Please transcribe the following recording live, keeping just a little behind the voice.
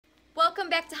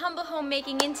welcome back to Humble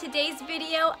Homemaking. In today's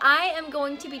video, I am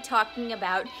going to be talking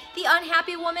about the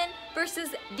unhappy woman versus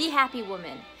the happy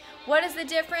woman. What is the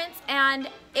difference?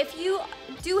 And if you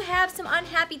do have some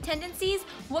unhappy tendencies,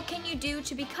 what can you do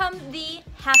to become the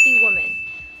happy woman?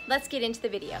 Let's get into the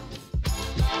video.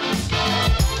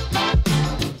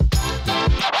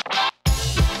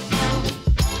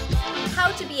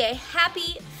 How to be a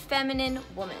happy feminine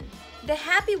woman. The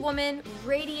happy woman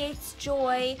radiates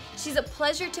joy. She's a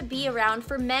pleasure to be around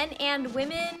for men and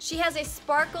women. She has a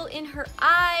sparkle in her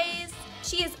eyes.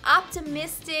 She is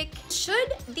optimistic.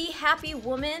 Should the happy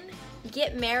woman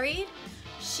get married,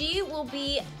 she will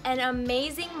be an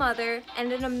amazing mother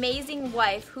and an amazing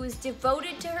wife who is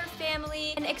devoted to her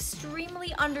family and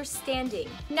extremely understanding.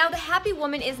 Now, the happy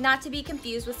woman is not to be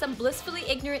confused with some blissfully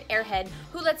ignorant airhead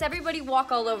who lets everybody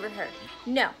walk all over her.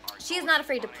 No, she is not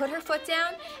afraid to put her foot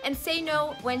down and say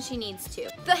no when she needs to.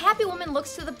 The happy woman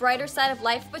looks to the brighter side of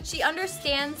life, but she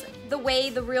understands the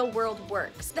way the real world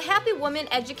works. The happy woman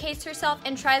educates herself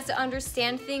and tries to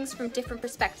understand things from different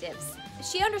perspectives.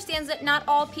 She understands that not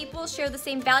all people share the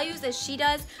same values as she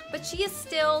does, but she is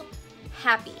still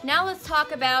happy. Now let's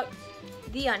talk about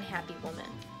the unhappy woman.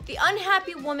 The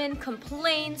unhappy woman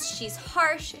complains, she's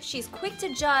harsh, she's quick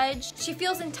to judge, she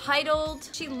feels entitled,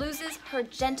 she loses her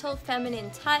gentle feminine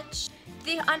touch.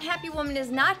 The unhappy woman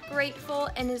is not grateful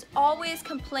and is always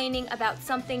complaining about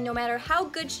something, no matter how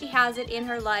good she has it in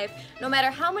her life, no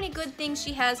matter how many good things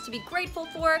she has to be grateful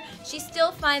for, she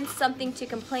still finds something to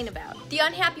complain about. The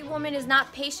unhappy woman is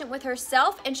not patient with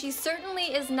herself, and she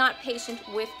certainly is not patient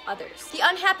with others. The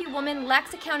unhappy woman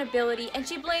lacks accountability, and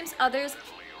she blames others,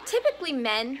 typically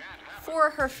men, for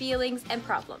her feelings and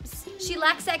problems. She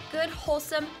lacks that good,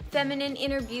 wholesome, feminine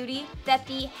inner beauty that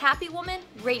the happy woman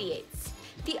radiates.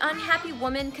 The unhappy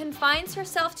woman confines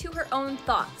herself to her own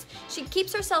thoughts. She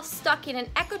keeps herself stuck in an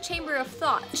echo chamber of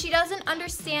thought. She doesn't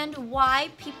understand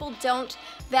why people don't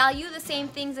value the same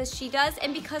things as she does,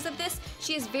 and because of this,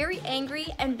 she is very angry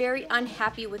and very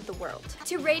unhappy with the world.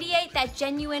 To radiate that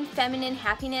genuine feminine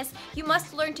happiness, you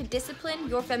must learn to discipline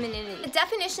your femininity. The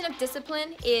definition of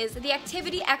discipline is the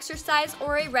activity, exercise,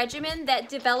 or a regimen that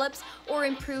develops or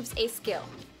improves a skill.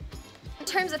 In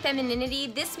terms of femininity,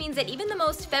 this means that even the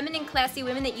most feminine, classy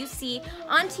women that you see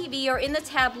on TV or in the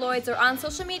tabloids or on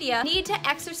social media need to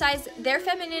exercise their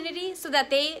femininity so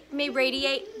that they may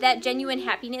radiate that genuine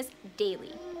happiness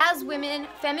daily. As women,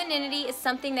 femininity is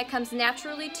something that comes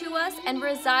naturally to us and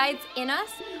resides in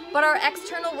us, but our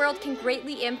external world can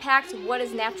greatly impact what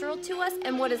is natural to us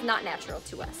and what is not natural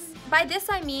to us. By this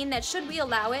I mean that should we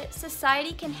allow it,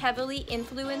 society can heavily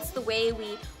influence the way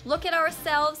we look at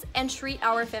ourselves and treat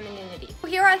our femininity.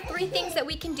 Here are 3 things that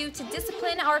we can do to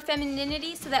discipline our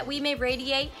femininity so that we may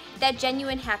radiate that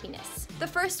genuine happiness. The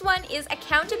first one is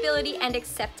accountability and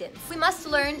acceptance. We must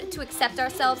learn to accept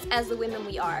ourselves as the women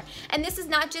we are. And this is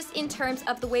not just in terms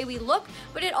of the way we look,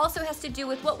 but it also has to do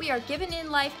with what we are given in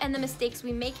life and the mistakes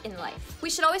we make in life. We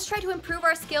should always try to improve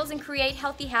our skills and create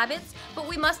healthy habits, but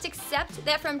we must accept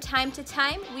that from time to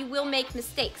time we will make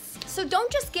mistakes. So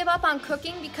don't just give up on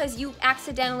cooking because you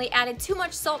accidentally added too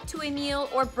much salt to a meal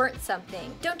or burnt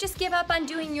something. Don't just give up on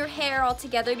doing your hair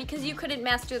altogether because you couldn't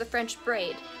master the French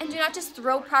braid. And do not just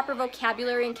throw proper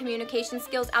vocabulary and communication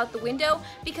skills out the window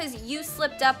because you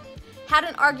slipped up, had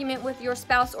an argument with your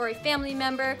spouse or a family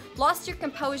member, lost your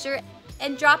composure,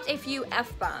 and dropped a few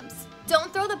F-bombs.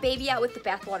 Don't throw the baby out with the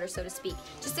bathwater, so to speak.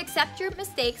 Just accept your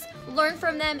mistakes, learn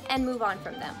from them, and move on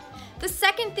from them. The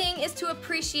second thing is to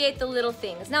appreciate the little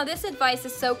things. Now, this advice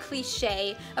is so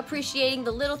cliche, appreciating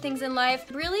the little things in life.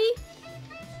 Really?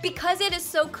 Because it is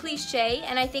so cliche,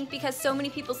 and I think because so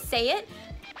many people say it,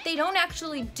 they don't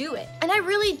actually do it. And I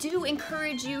really do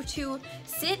encourage you to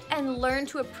sit and learn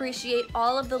to appreciate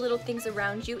all of the little things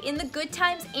around you in the good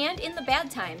times and in the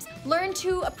bad times. Learn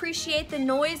to appreciate the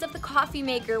noise of the coffee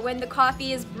maker when the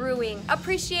coffee is brewing.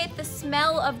 Appreciate the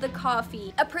smell of the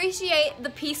coffee. Appreciate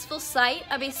the peaceful sight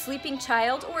of a sleeping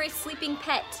child or a sleeping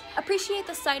pet. Appreciate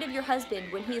the sight of your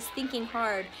husband when he is thinking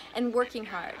hard and working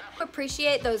hard.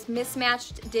 Appreciate those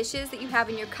mismatched dishes that you have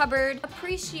in your cupboard.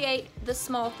 Appreciate the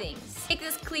small things. Take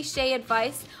this cliche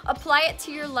advice, apply it to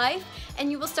your life,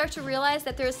 and you will start to realize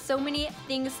that there's so many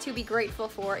things to be grateful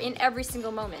for in every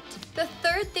single moment. The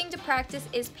third thing to practice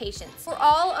is patience. For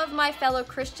all of my fellow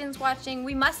Christians watching,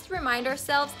 we must remind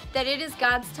ourselves that it is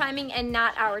God's timing and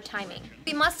not our timing.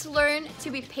 We must learn to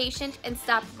be patient and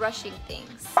stop rushing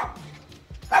things.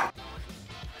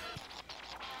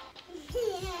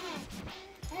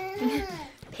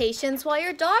 Patience while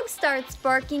your dog starts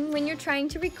barking when you're trying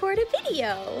to record a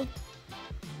video.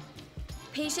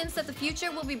 Patience that the future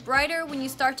will be brighter when you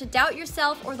start to doubt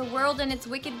yourself or the world and its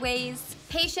wicked ways.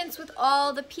 Patience with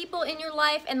all the people in your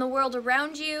life and the world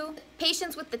around you.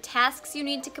 Patience with the tasks you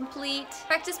need to complete.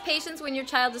 Practice patience when your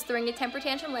child is throwing a temper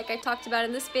tantrum like I talked about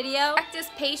in this video. Practice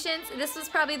patience, this was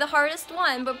probably the hardest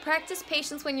one, but practice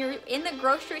patience when you're in the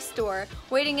grocery store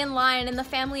waiting in line and the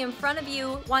family in front of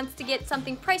you wants to get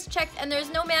something price checked and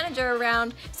there's no manager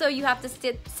around, so you have to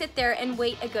sit there and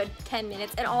wait a good 10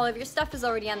 minutes and all of your stuff is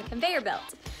already on the conveyor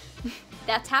belt.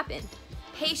 That's happened.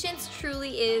 Patience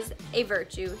truly is a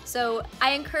virtue, so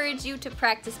I encourage you to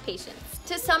practice patience.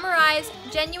 To summarize,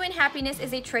 genuine happiness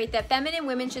is a trait that feminine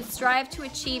women should strive to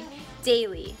achieve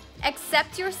daily.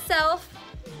 Accept yourself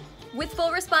with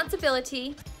full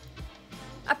responsibility,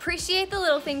 appreciate the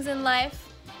little things in life,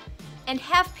 and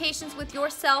have patience with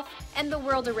yourself and the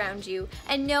world around you,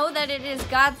 and know that it is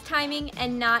God's timing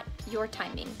and not your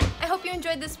timing. I hope you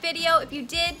enjoyed this video. If you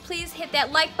did, please hit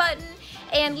that like button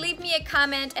and leave me a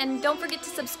comment, and don't forget to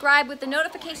subscribe with the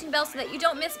notification bell so that you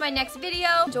don't miss my next video.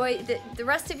 Enjoy the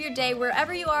rest of your day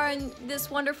wherever you are in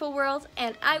this wonderful world,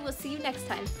 and I will see you next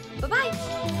time.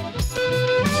 Bye-bye!